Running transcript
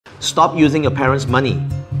Stop using your parents' money.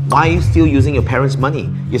 Why are you still using your parents' money?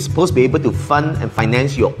 You're supposed to be able to fund and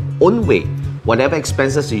finance your own way. Whatever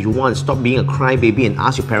expenses that you want, stop being a crybaby and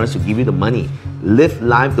ask your parents to give you the money. Live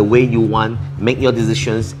life the way you want, make your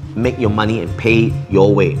decisions, make your money and pay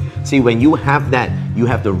your way. See, when you have that, you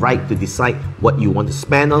have the right to decide what you want to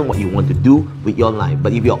spend on, what you want to do with your life.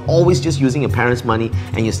 But if you're always just using your parents' money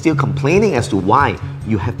and you're still complaining as to why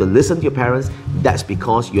you have to listen to your parents, that's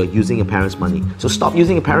because you're using your parents' money. So stop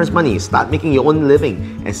using your parents' money, start making your own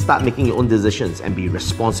living and start making your own decisions and be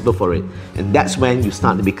responsible for it. And that's when you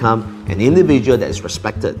start to become an individual that is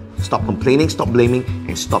respected. Stop complaining, stop blaming,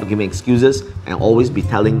 and stop giving excuses, and always be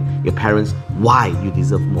telling your parents why you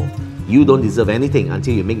deserve more. You don't deserve anything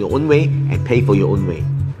until you make your own way and pay for your own way.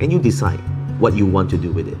 And you decide what you want to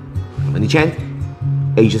do with it. I'm Andy Chan,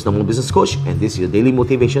 Asia's #1 business coach, and this is your daily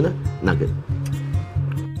motivational nugget.